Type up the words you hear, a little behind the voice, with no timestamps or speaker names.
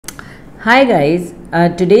Hi guys,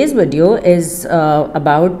 today's video is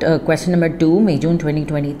about question number 2, May June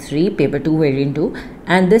 2023, paper 2 variant 2,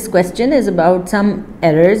 and this question is about some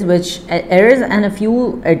errors and a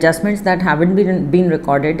few adjustments that haven't been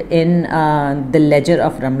recorded in the ledger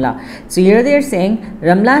of Ramla. So here they are saying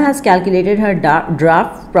Ramla has calculated her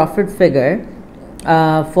draft profit figure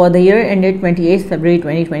for the year ended 28th February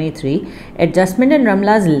 2023. Adjustment in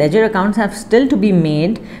Ramla's ledger accounts have still to be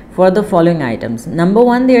made for the following items. Number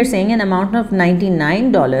 1, they are saying an amount of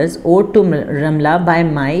 $99 owed to Ramla by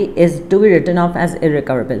Mai is to be written off as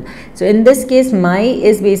irrecoverable. So in this case, Mai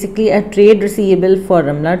is basically a trade receivable for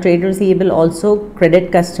Ramla. Trade receivable, also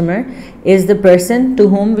credit customer, is the person to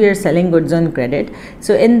whom we are selling goods on credit.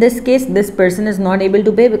 So in this case, this person is not able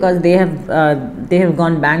to pay because they have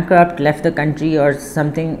gone bankrupt, left the country, or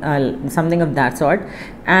something of that sort,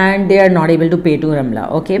 and they are not able to pay to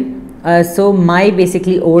Ramla. Okay. So Mai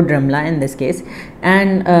basically owed Ramla in this case,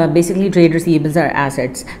 and basically trade receivables are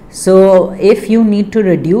assets. So if you need to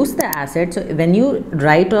reduce the asset, so when you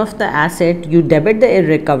write off the asset, you debit the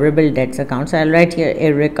irrecoverable debts account. So I'll write here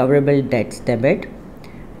irrecoverable debts debit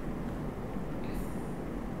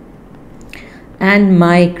and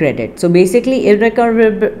Mai credit. So basically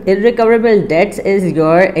irrecoverable debts is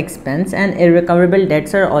your expense, and irrecoverable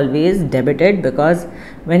debts are always debited, because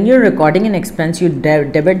when you're recording an expense, you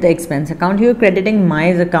debit the expense account. You're crediting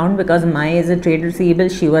Mai's account because Mai is a trade receivable.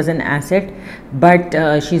 She was an asset, but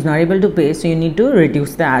she's not able to pay, so you need to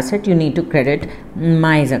reduce the asset. You need to credit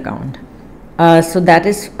Mai's account. So that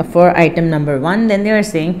is for item number 1. Then they are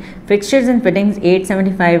saying fixtures and fittings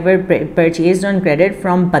 875 were purchased on credit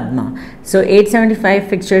from Padma. So 875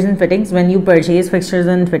 fixtures and fittings, when you purchase fixtures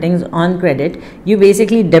and fittings on credit, you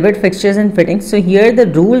basically debit fixtures and fittings. So here the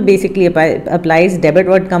rule basically applies, debit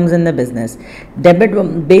what comes in the business.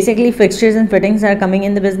 Debit, basically fixtures and fittings are coming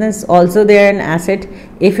in the business. Also they are an asset.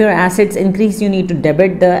 If your assets increase, you need to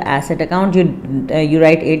debit the asset account. You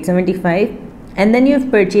write 875. And then you have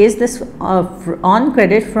purchased this on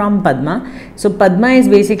credit from Padma. So Padma is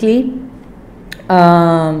basically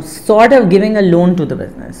sort of giving a loan to the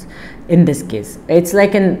business. In this case,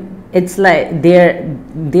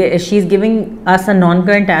 she's giving us a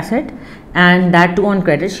non-current asset, and that too on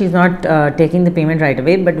credit. She's not taking the payment right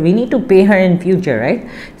away, but we need to pay her in future, right?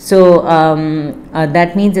 So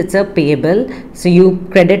that means it's a payable. So you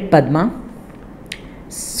credit Padma.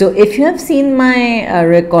 So if you have seen my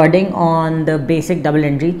recording on the basic double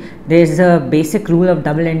entry, there is a basic rule of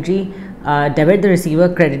double entry: debit the receiver,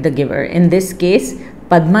 credit the giver. In this case,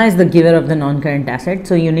 Padma is the giver of the non-current asset,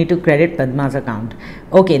 so you need to credit Padma's account.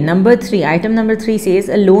 Okay, number 3, item number 3 says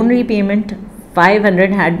a loan repayment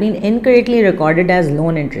 500 had been incorrectly recorded as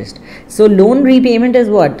loan interest. So loan repayment is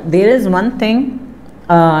what? There is one thing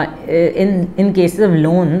in cases of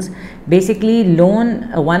loans. Basically,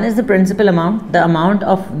 loan, one is the principal amount, the amount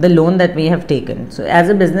of the loan that we have taken. So as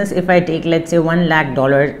a business, if I take, let's say, $1 lakh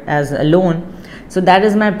as a loan, so that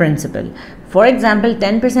is my principal. For example,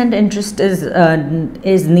 10% interest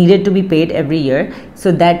is needed to be paid every year.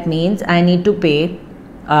 So that means I need to pay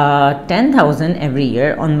 10,000 every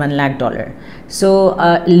year on $1 lakh. So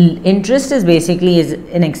interest is basically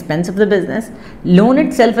an expense of the business. Loan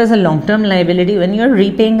itself is a long-term liability. When you're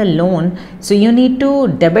repaying a loan, so you need to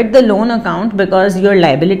debit the loan account because your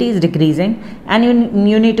liability is decreasing, and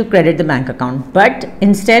you need to credit the bank account. But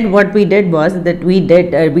instead, what we did was that we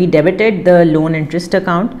debited the loan interest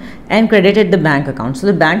account and credited the bank account. So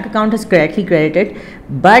the bank account is correctly credited,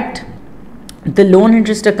 but the loan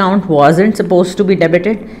interest account wasn't supposed to be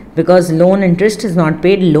debited because loan interest is not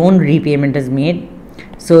paid, loan repayment is made.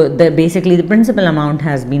 So basically the principal amount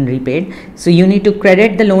has been repaid. So you need to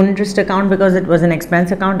credit the loan interest account because it was an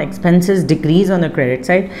expense account. Expenses decrease on the credit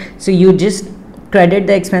side. So you just credit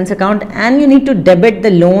the expense account, and you need to debit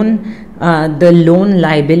the loan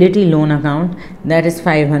liability loan account, that is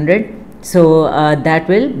 500. So that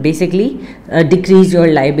will basically decrease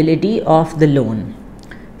your liability of the loan.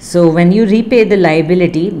 So when you repay the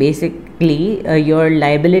liability, basically your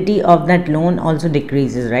liability of that loan also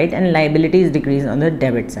decreases, right? And liabilities decrease on the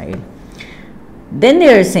debit side. Then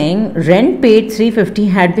they are saying rent paid 350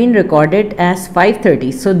 had been recorded as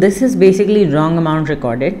 530. So this is basically wrong amount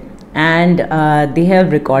recorded, and they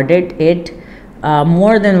have recorded it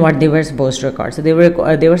more than what they were supposed to record. So they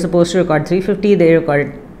were supposed to record 350. They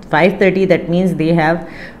recorded 530. That means they have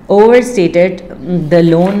overstated the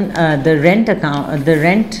loan, the rent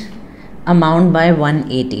amount by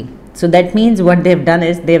 180. So that means what they've done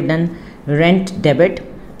is they've done rent debit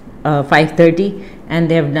 530, and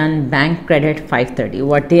they have done bank credit 530.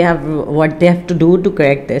 What they have to do to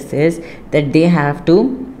correct this is that they have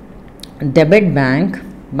to debit bank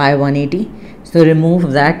by 180. So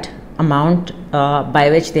remove that amount by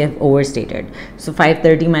which they have overstated. So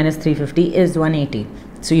 530 minus 350 is 180.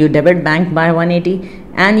 So you debit bank by 180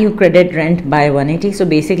 and you credit rent by 180. So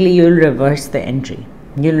basically you'll reverse the entry.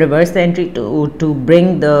 You'll reverse the entry to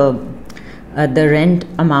bring the rent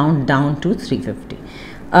amount down to 350.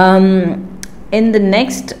 In the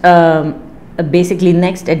next basically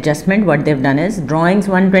next adjustment, what they've done is drawings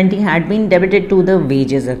 120 had been debited to the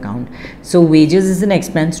wages account. So wages is an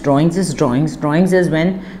expense, drawings is drawings. Drawings is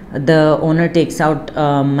when the owner takes out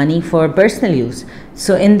money for personal use.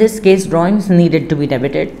 So in this case, drawings needed to be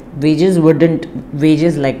debited. Wages wouldn't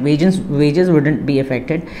be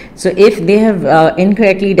affected. So if they have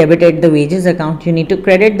incorrectly debited the wages account, you need to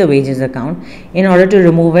credit the wages account. In order to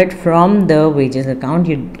remove it from the wages account,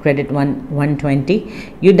 you credit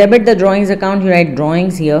 120. You debit the drawings account, you write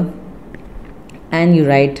drawings here and you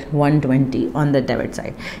write 120 on the debit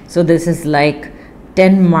side. So this is like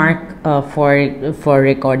 10 mark for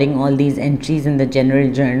recording all these entries in the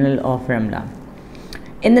general journal of Ramla.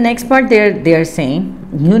 In the next part, they are saying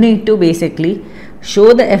you need to basically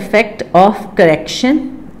show the effect of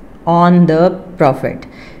correction on the profit.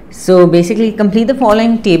 So basically complete the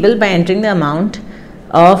following table by entering the amount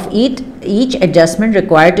of each adjustment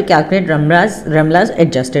required to calculate Ramla's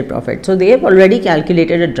adjusted profit. So they have already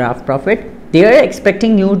calculated a draft profit. They are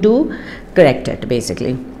expecting you to correct it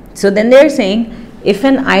basically. So then they are saying if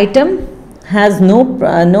an item has no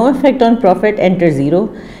effect on profit, enter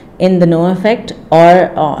 0 in the no effect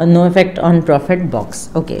or no effect on profit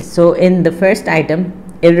box. Okay, so in the first item,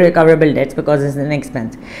 irrecoverable debts, because it's an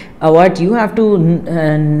expense, what you have to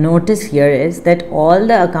notice here is that all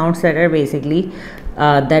the accounts that are basically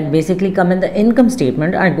come in the income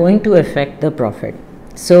statement are going to affect the profit.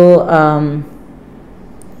 So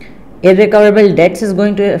irrecoverable debts is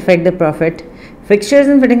going to affect the profit. Fixtures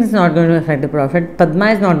and fittings is not going to affect the profit. Padma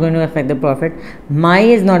is not going to affect the profit. Mai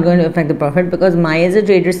is not going to affect the profit because Mai is a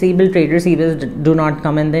trade receivable. Trade receivables do not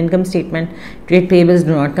come in the income statement. Trade payables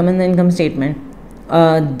do not come in the income statement.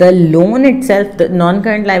 The loan itself, the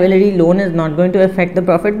non-current liability loan, is not going to affect the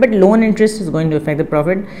profit, but loan interest is going to affect the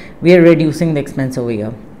profit. We are reducing the expense over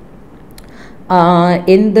here.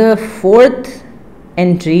 In the fourth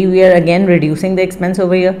entry, we are again reducing the expense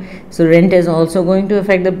over here. So rent is also going to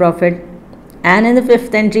affect the profit. And in the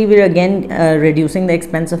fifth entry, we are again reducing the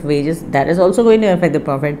expense of wages. That is also going to affect the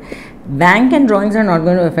profit. Bank and drawings are not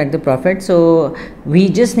going to affect the profit. So we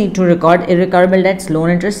just need to record irrecoverable debts,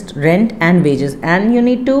 loan interest, rent and wages. And you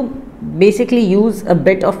need to basically use a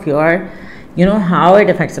bit of your, how it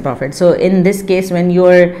affects the profit. So in this case, when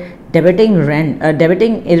you're debiting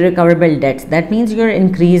irrecoverable debts, that means you're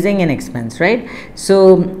increasing an expense, right?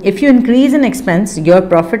 So if you increase an expense, your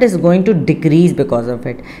profit is going to decrease because of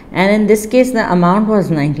it. And in this case, the amount was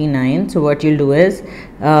 99. So what you'll do is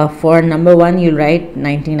for number 1, you'll write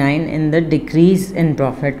 99 in the decrease in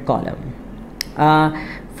profit column.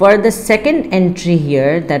 For the second entry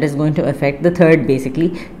here, that is going to affect the third,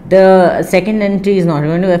 basically the second entry is not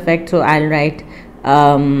going to affect, so I'll write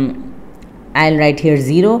here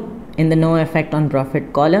 0 in the no effect on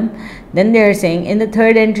profit column. Then they are saying in the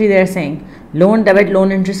third entry, they are saying loan debit,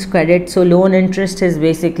 loan interest credit. So loan interest is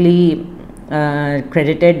basically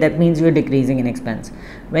credited. That means you're decreasing an expense.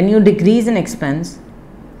 When you decrease an expense,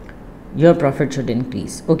 your profit should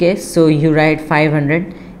increase. Okay, so you write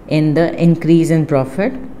 500 in the increase in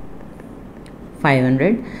profit,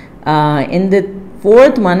 500. In the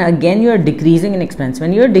fourth one, again you are decreasing an expense.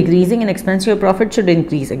 When you are decreasing an expense, your profit should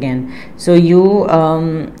increase again. So you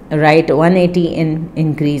write 180 in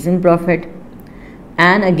increase in profit.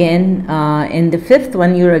 And again in the fifth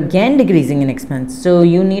one, you are again decreasing an expense. So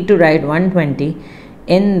you need to write 120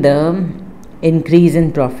 in the increase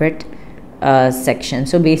in profit section.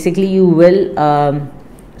 So basically you will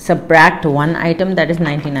subtract one item, that is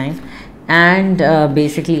 99, and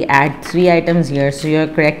basically add 3 items here. So your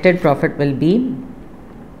corrected profit will be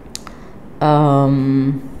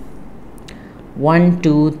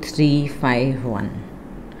 12351.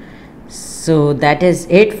 So that is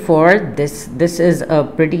it for this. This is a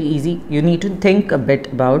pretty easy. You need to think a bit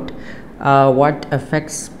about what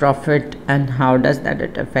affects profit and how does that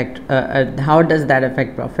affect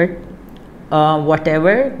profit.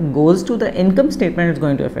 Whatever goes to the income statement is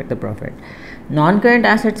going to affect the profit. Non-current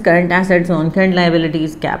assets, current assets, non-current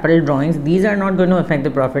liabilities, capital, drawings, these are not going to affect the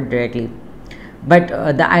profit directly. But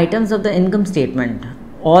the items of the income statement,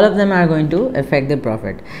 all of them are going to affect the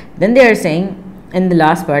profit. Then they are saying in the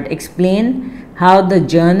last part, explain how the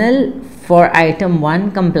journal for item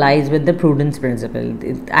 1 complies with the prudence principle.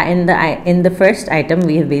 In the first item,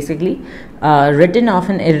 we have basically written off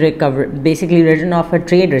a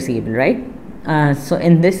trade receivable, right? So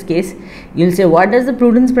in this case, you'll say, what does the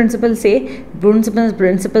prudence principle say? Prudence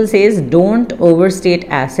principle says don't overstate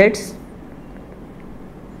assets,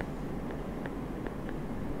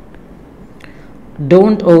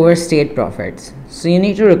 don't overstate profits. So you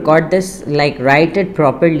need to record this, like write it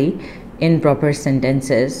properly in proper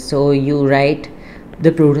sentences. So you write,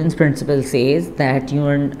 the prudence principle says that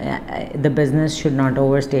the business should not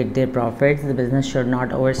overstate their profits, the business should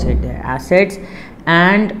not overstate their assets,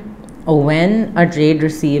 and when a trade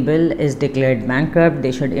receivable is declared bankrupt,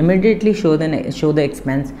 they should immediately show the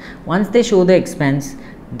expense. Once they show the expense,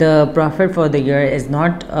 the profit for the year is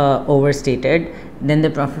not overstated, then the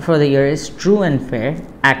profit for the year is true and fair,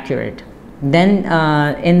 accurate. Then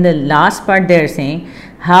in the last part, they are saying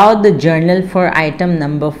how the journal for item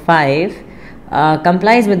number 5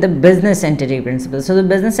 complies with the business entity principle. So the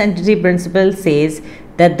business entity principle says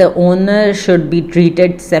that the owner should be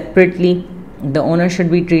treated separately. The owner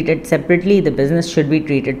should be treated separately, the business should be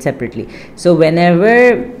treated separately. So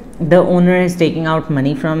whenever the owner is taking out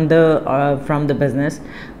money from the business,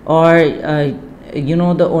 or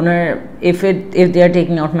the owner, if they are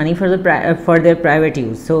taking out money for their private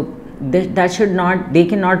use, so they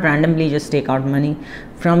cannot randomly just take out money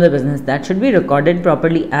from the business. That should be recorded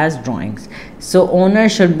properly as drawings. So owner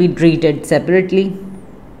should be treated separately.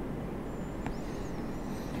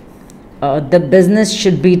 The business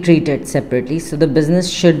should be treated separately. So the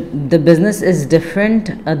business is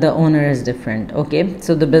different, the owner is different. Okay,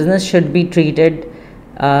 so the business should be treated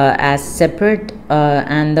as separate,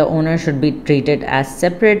 and the owner should be treated as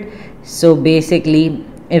separate. So basically,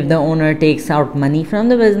 if the owner takes out money from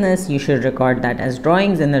the business, you should record that as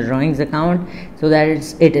drawings in the drawings account, so that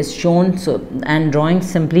it is shown. So, and drawings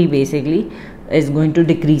simply basically is going to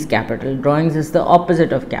decrease capital. Drawings is the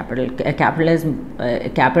opposite of capital. Capital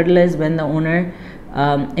is when the owner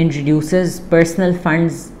introduces personal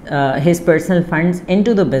funds, his personal funds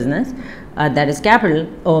into the business. That is capital.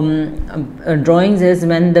 Drawings is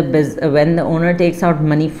when the owner takes out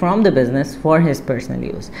money from the business for his personal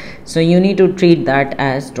use. So you need to treat that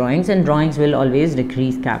as drawings, and drawings will always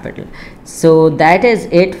decrease capital. So that is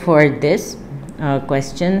it for this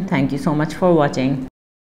question. Thank you so much for watching.